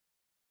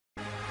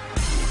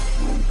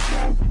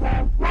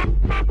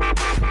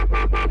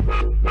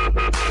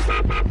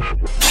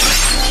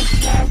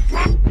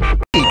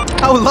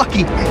How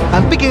lucky!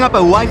 I'm picking up a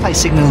Wi-Fi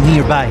signal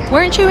nearby.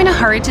 Weren't you in a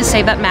hurry to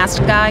save that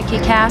masked guy,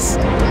 Kick-Ass?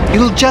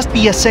 It'll just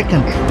be a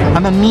second.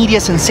 I'm a media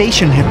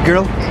sensation, hip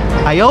girl.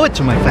 I owe it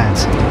to my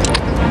fans.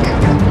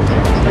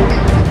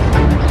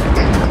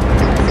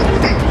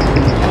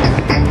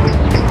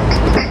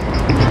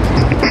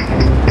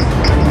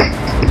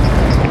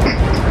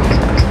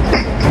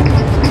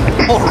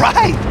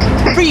 Alright!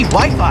 Free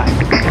Wi-Fi!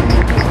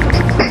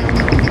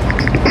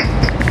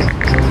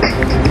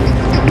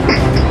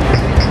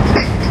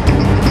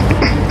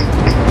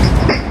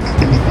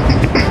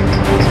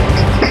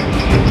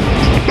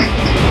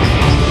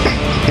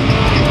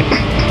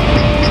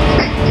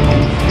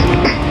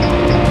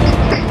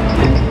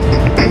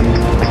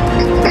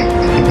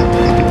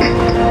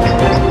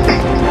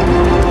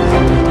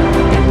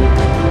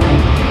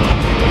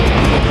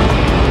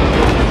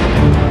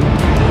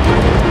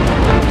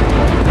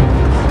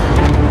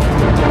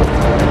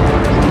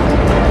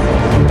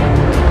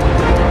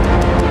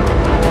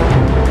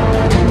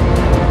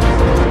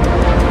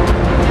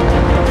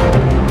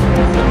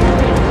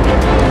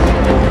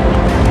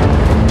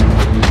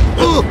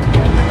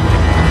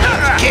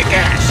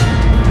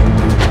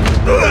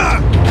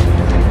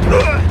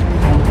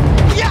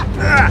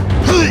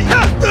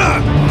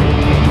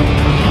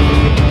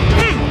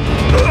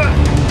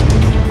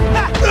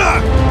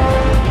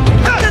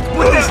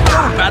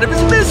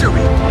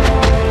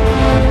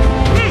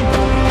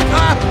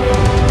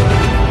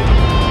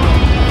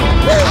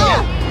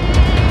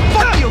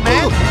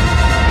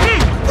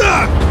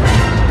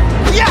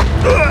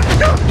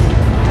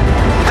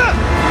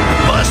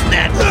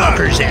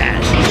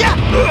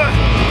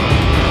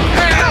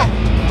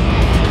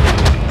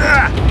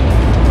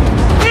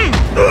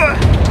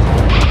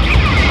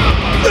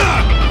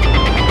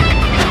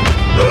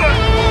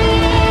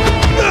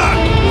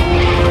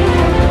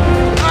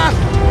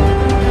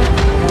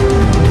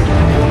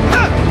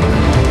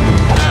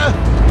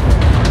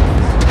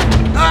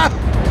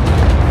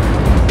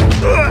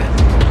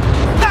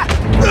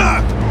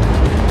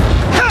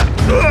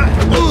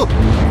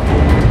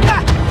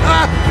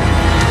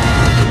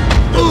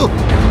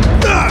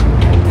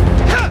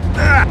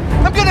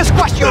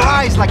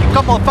 Like a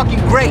couple of fucking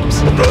grapes.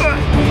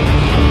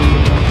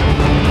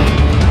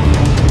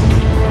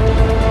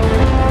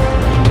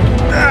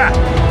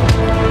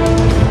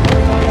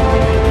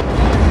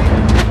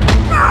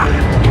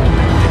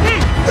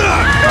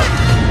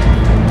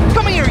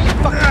 Come here, you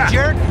fucking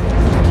jerk.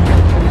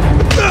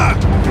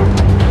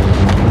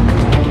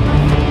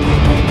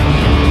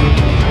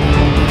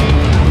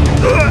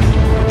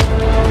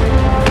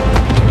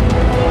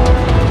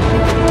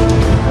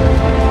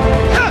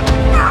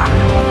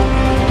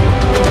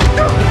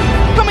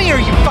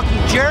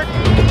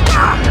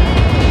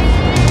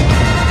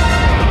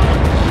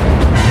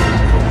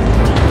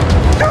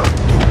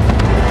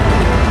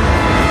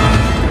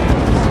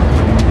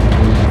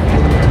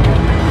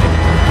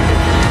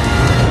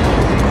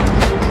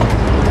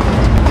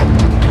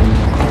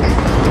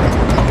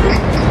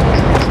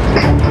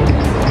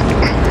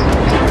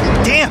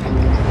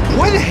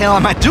 Why the hell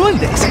am I doing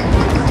this?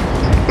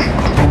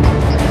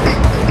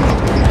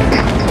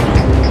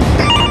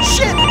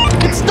 Shit!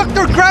 It's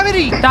Dr.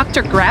 Gravity!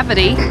 Dr.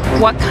 Gravity?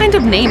 What kind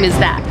of name is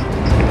that?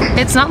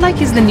 It's not like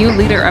he's the new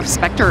leader of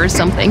Spectre or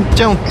something.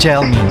 Don't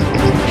tell me.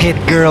 Hit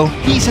girl,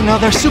 he's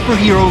another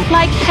superhero.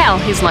 Like hell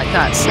he's like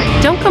us.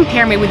 Don't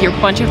compare me with your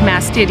bunch of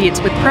masked idiots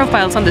with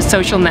profiles on the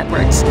social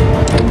networks.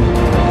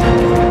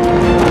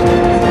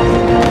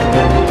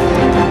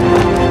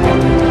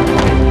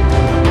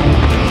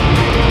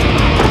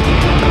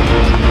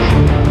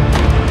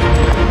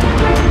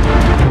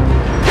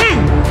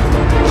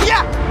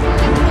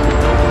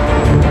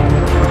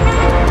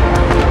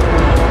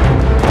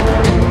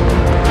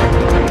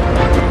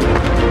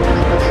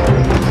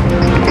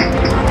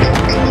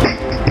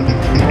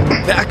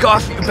 Back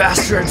off, you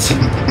bastards!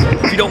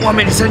 If you don't want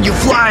me to send you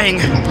flying!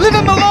 Leave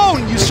him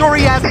alone, you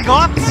sorry-ass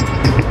cops!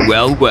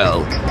 Well,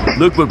 well,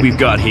 look what we've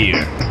got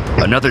here.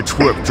 Another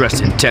twerp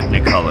dressed in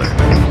Technicolor.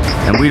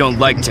 And we don't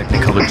like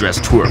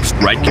Technicolor-dressed twerps,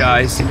 right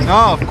guys?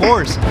 No, of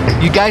course.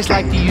 You guys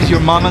like to use your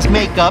mama's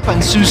makeup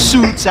and sew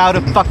suits out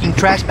of fucking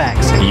trash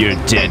bags. You're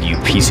dead, you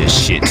piece of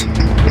shit.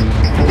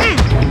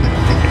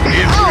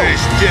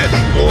 Interested,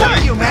 boy.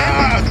 Fuck you,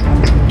 man!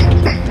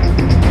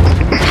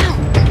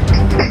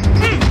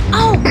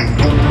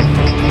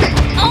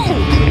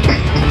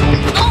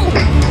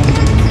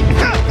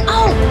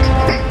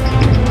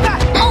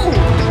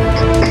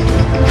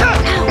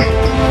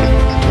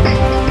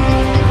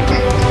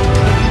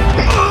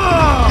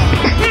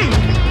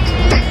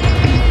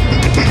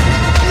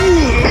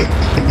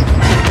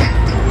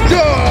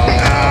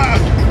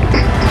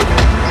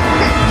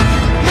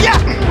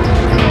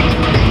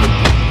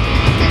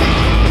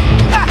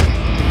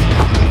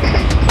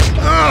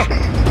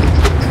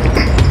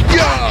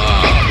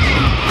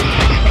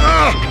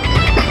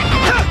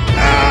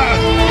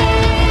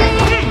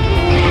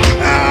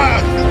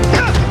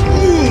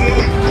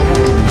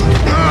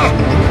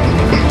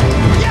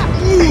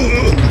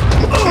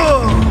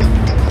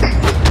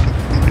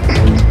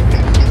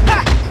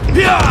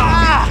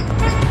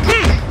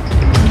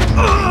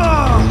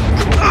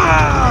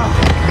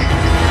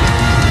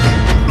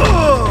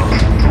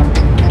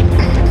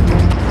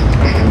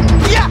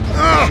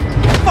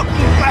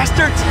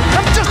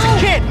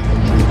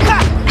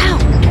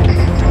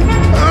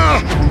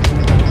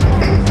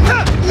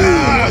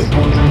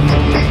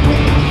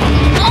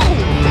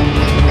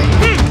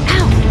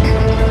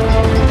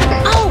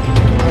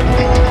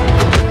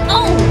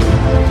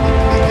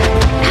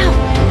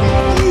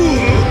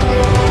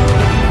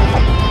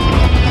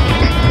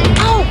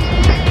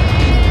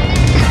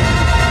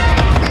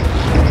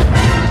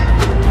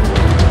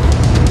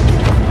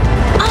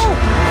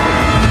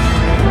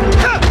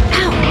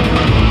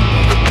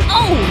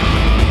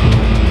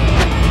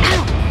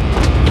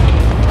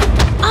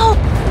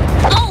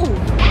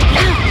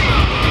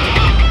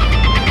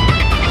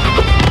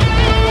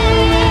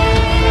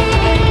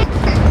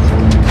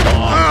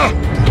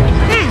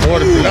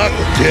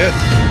 death.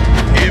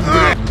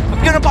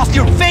 I'm gonna bust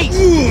your face!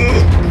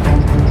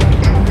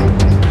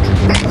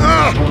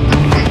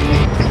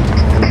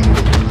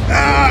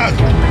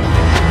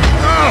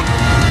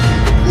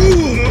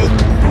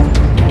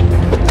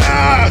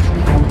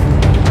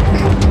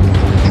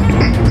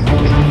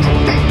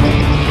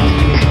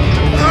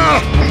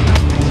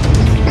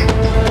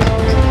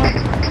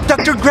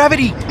 Dr.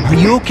 Gravity, are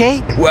you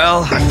okay?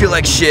 Well, I feel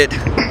like shit,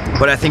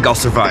 but I think I'll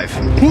survive.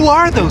 Who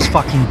are those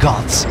fucking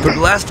goths? For the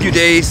last few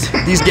days,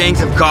 these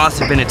gangs of goths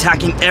have been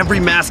attacking every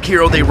masked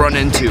hero they run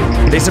into.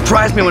 They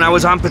surprised me when I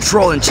was on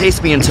patrol and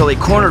chased me until they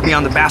cornered me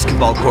on the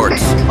basketball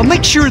courts. I'll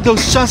make sure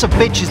those sons of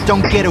bitches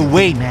don't get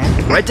away,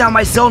 man. Write down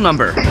my cell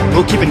number.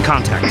 We'll keep in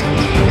contact.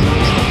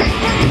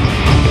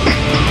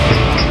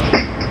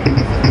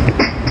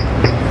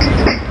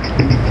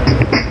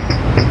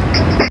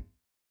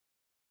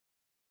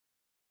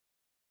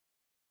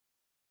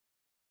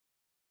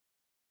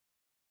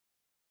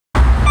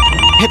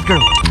 Hit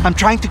girl, I'm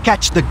trying to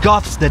catch the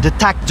goths that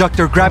attacked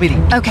Dr. Gravity.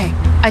 Okay,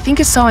 I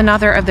think I saw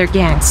another of their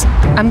gangs.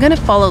 I'm gonna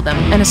follow them,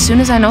 and as soon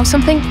as I know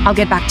something, I'll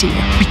get back to you.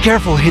 Be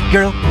careful, Hit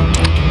girl.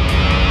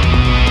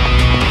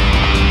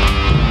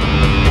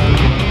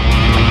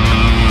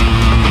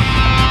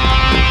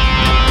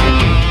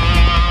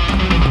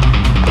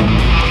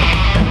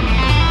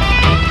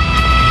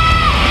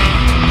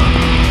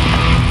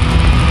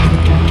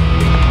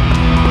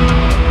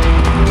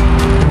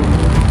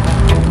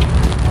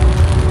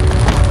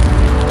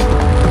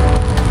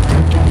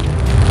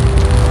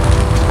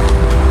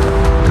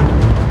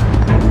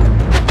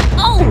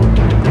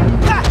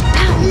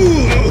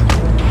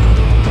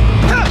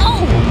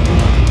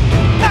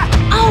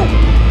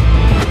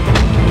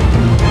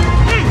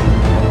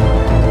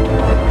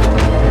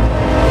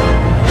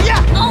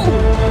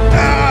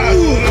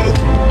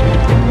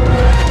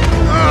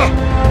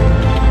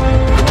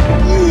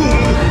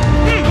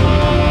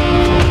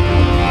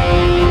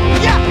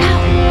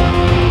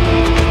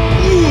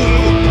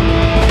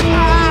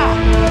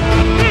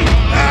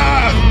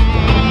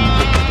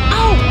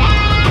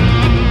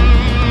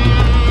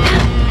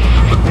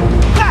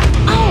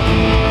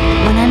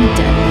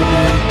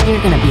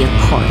 Gonna be a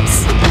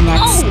corpse. In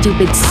that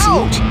stupid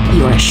suit,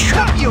 you're a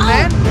shrub. Fuck you,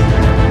 man!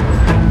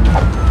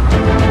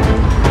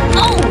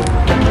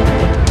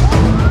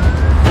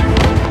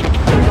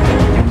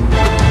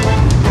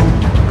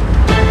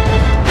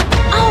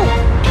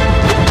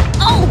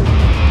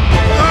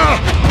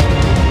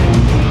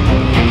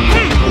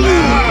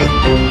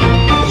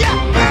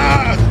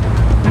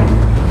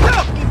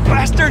 You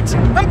bastards!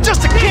 I'm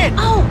just a kid!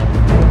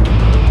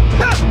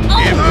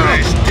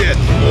 Embrace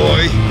death,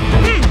 boy.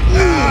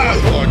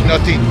 You're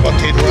nothing but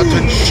a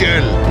rotten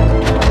shell.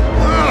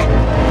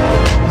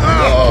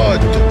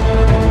 God.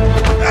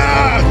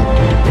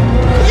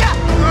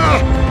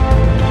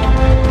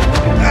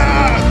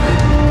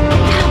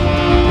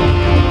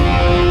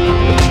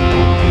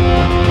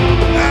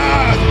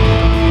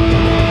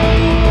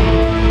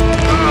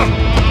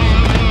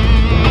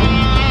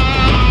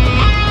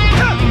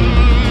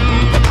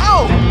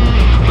 Ow!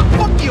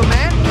 Fuck you,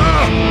 man!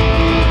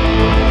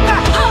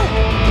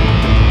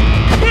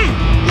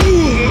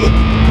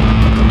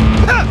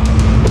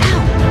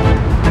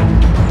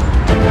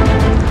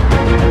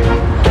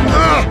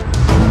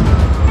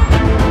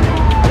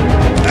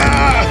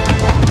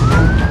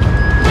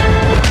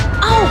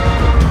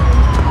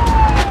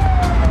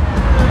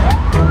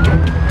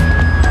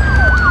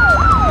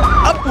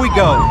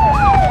 Go.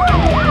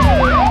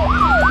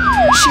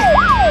 Shit,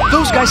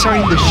 those guys are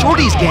in the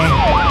Shorties gang.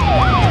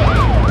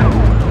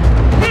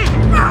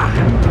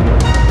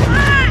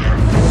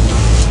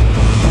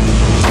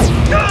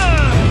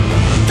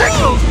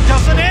 Tickles,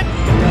 doesn't it?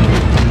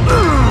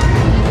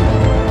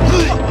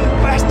 You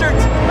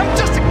bastards, I'm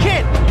just a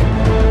kid.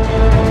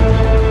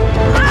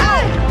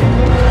 Ow!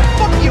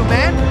 Fuck you,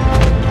 man.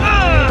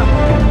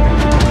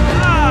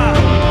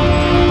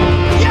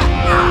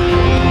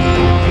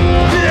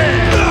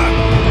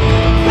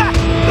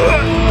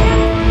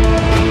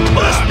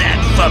 Bust that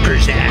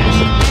fucker's ass.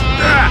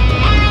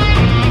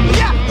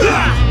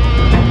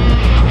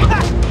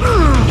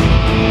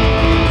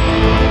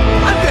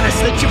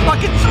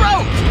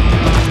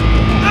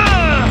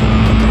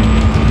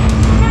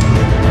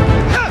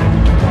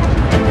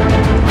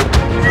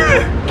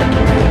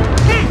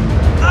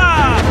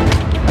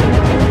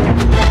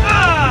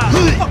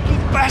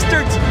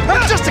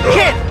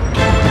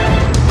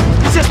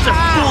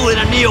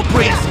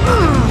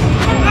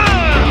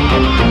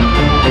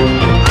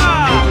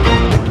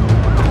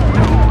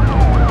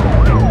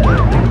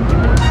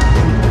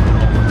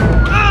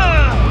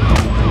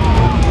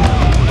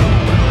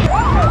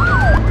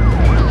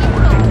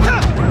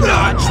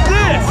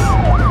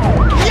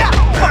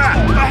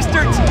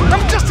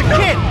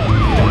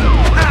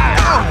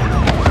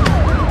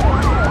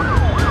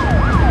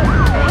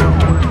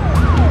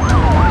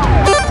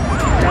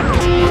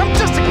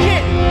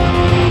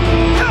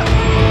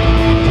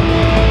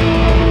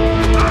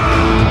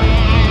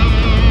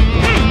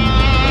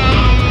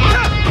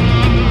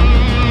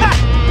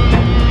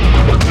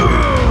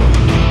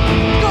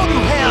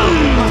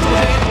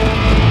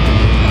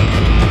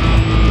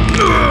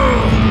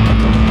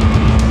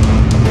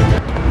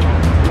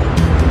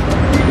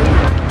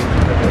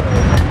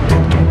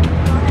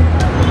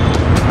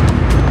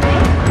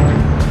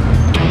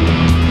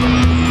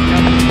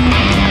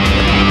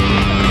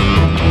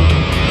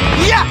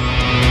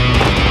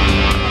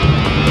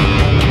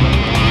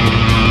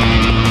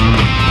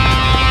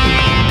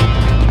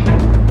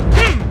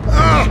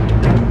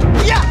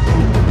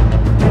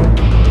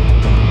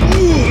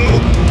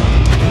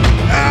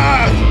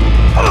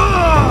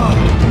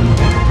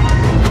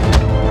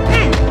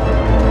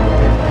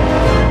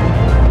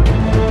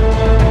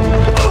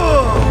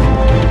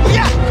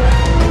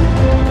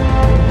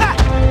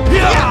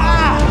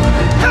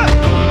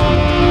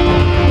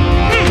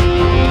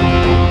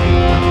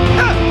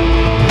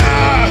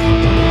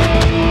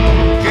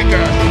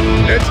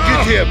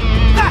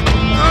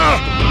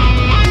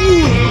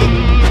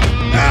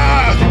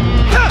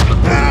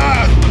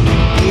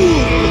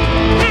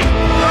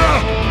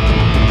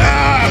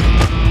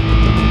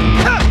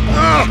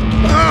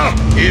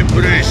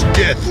 It's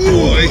death,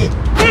 boy.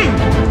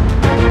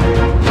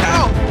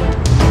 Ow!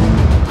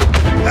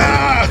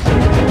 Ah!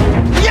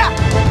 Yeah!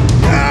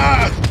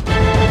 Ah!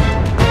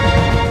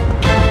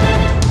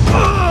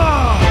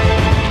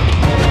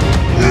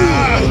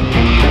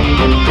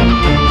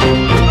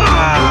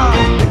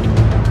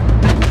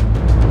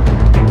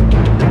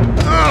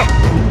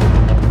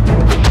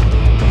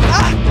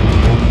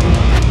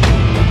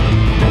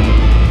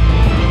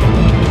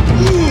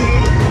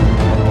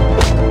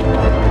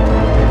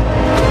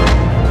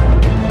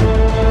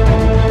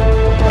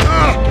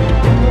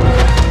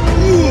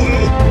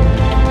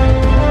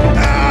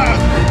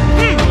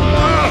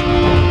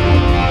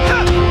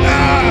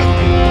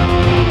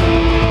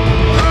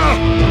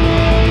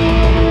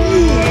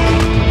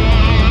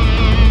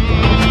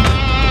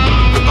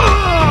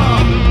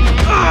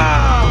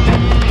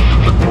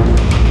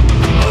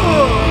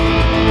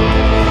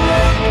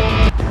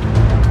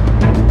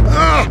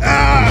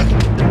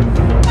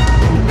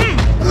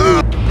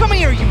 Come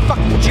here, you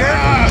fucking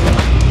jerk!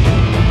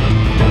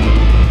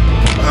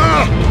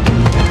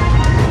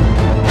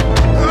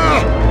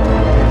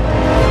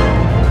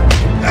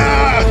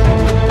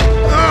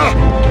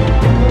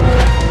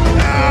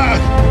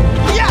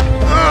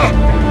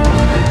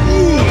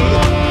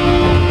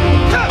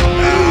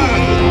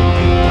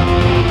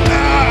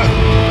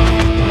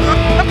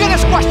 I'm gonna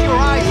squash your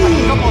eyes like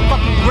a couple of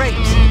fucking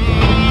grapes!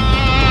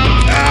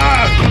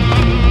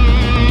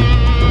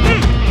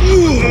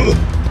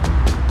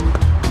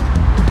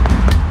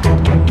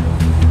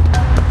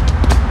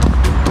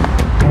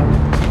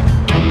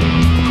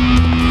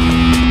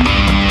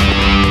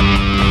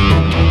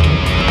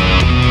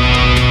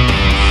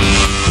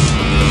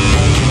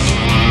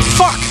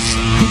 Fuck!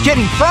 I'm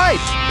getting fried!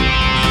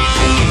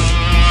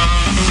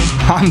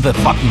 I'm the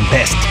fucking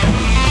best.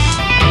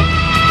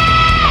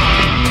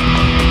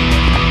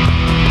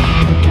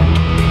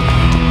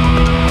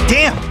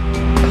 Damn!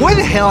 Why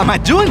the hell am I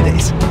doing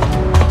this?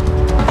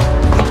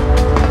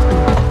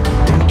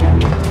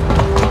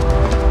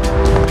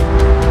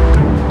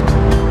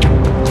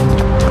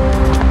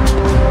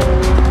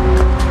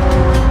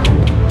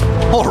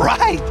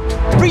 Alright!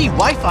 Free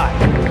Wi-Fi!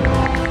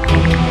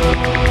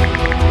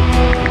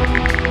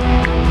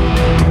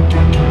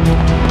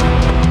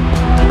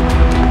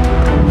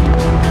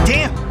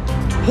 Damn!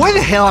 Why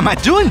the hell am I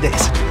doing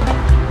this?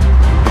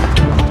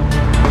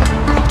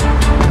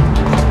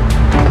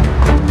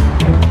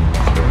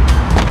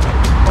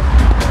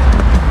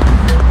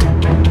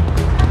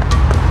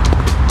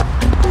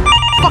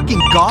 Fucking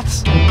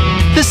goths!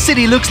 This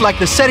city looks like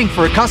the setting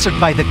for a concert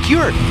by The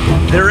Cure.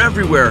 They're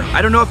everywhere.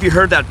 I don't know if you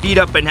heard that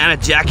beat-up Banana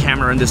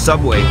Jackhammer in the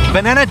subway.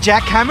 Banana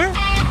Jackhammer?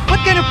 What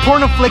kind of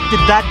porno flick did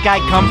that guy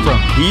come from?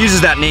 He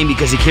uses that name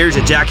because he carries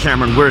a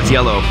jackhammer and wears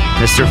yellow,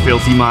 Mr.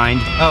 Filthy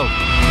Mind. Oh,